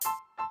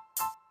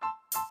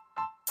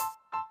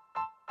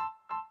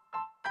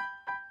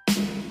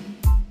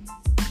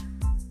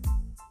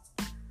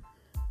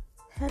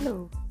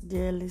Hello,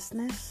 dear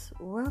listeners.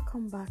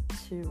 Welcome back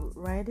to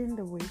Riding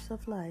the Waves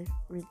of Life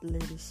with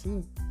Lady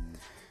C.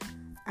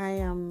 I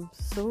am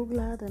so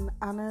glad and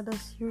honored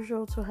as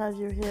usual to have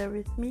you here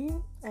with me.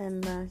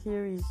 And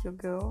here is your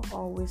girl,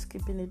 always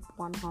keeping it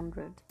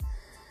 100.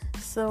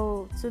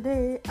 So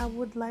today I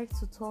would like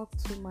to talk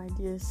to my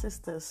dear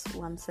sisters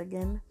once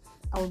again.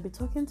 I will be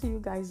talking to you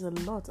guys a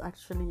lot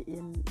actually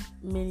in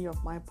many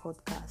of my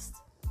podcasts.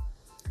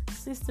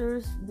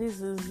 Sisters, this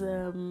is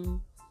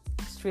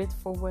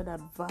straightforward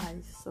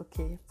advice,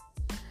 okay?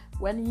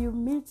 When you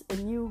meet a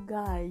new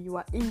guy you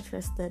are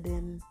interested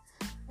in,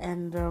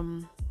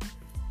 and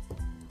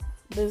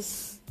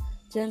this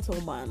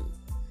gentleman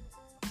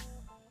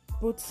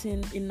puts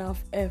in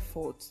enough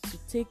effort to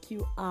take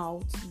you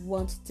out,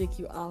 want to take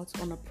you out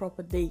on a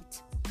proper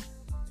date.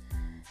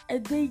 A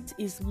date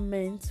is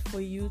meant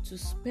for you to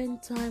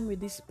spend time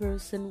with this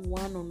person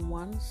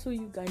one-on-one so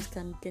you guys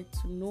can get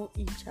to know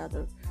each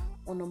other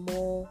on a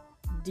more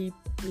deeper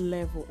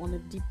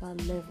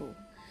level.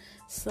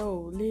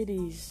 So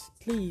ladies,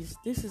 please,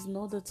 this is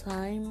not the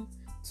time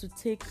to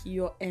take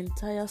your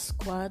entire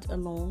squad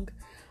along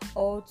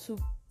or to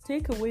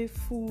take away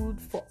food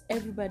for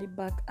everybody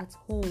back at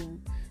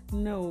home.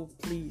 No,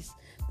 please,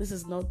 this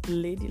is not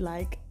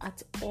ladylike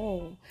at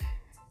all.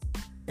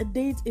 A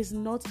date is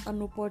not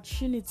an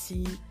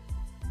opportunity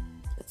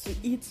to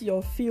eat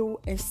your fill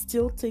and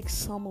still take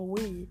some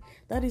away.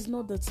 That is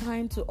not the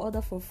time to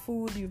order for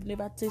food you've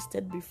never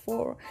tasted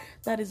before.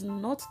 That is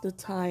not the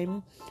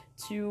time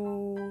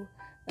to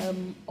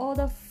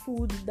order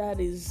food that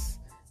is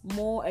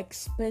more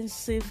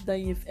expensive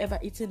than you've ever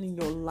eaten in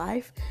your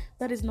life.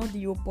 That is not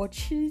the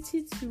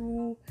opportunity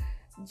to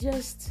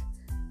just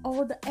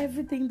order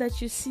everything that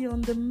you see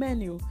on the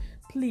menu.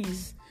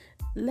 Please,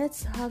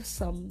 let's have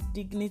some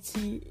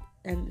dignity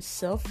and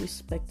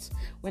self-respect.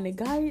 When a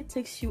guy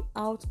takes you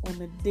out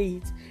on a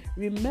date,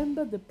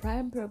 remember the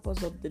prime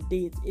purpose of the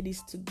date. It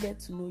is to get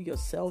to know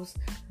yourselves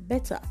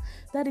better.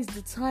 That is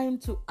the time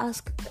to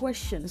ask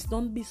questions.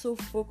 Don't be so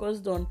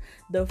focused on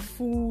the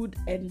food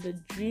and the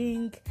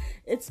drink.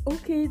 It's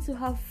okay to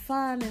have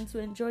fun and to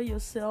enjoy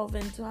yourself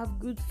and to have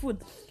good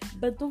food,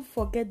 but don't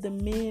forget the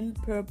main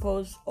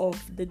purpose of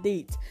the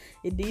date.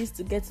 It is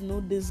to get to know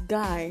this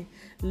guy.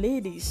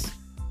 Ladies,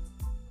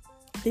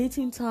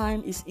 dating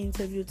time is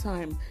interview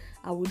time.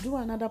 I will do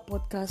another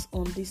podcast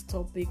on this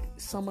topic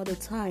some other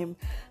time,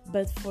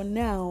 but for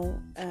now,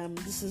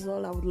 this is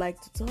all I would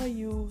like to tell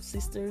you,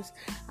 sisters.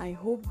 I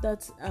hope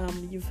that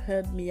you've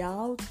heard me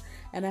out,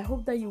 and I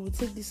hope that you will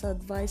take this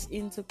advice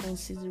into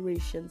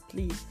consideration.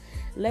 Please,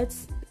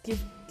 let's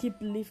keep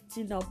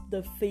lifting up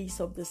the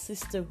face of the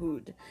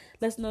sisterhood.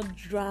 Let's not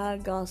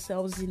drag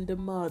ourselves in the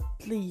mud,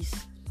 please.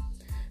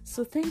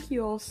 So thank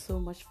you all so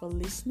much for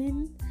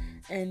listening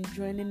and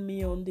joining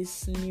me on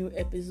this new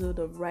episode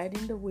of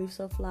Riding the Waves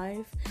of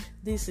Life.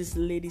 This is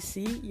Lady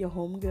C, your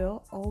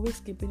homegirl, always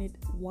keeping it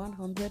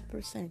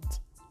 100%.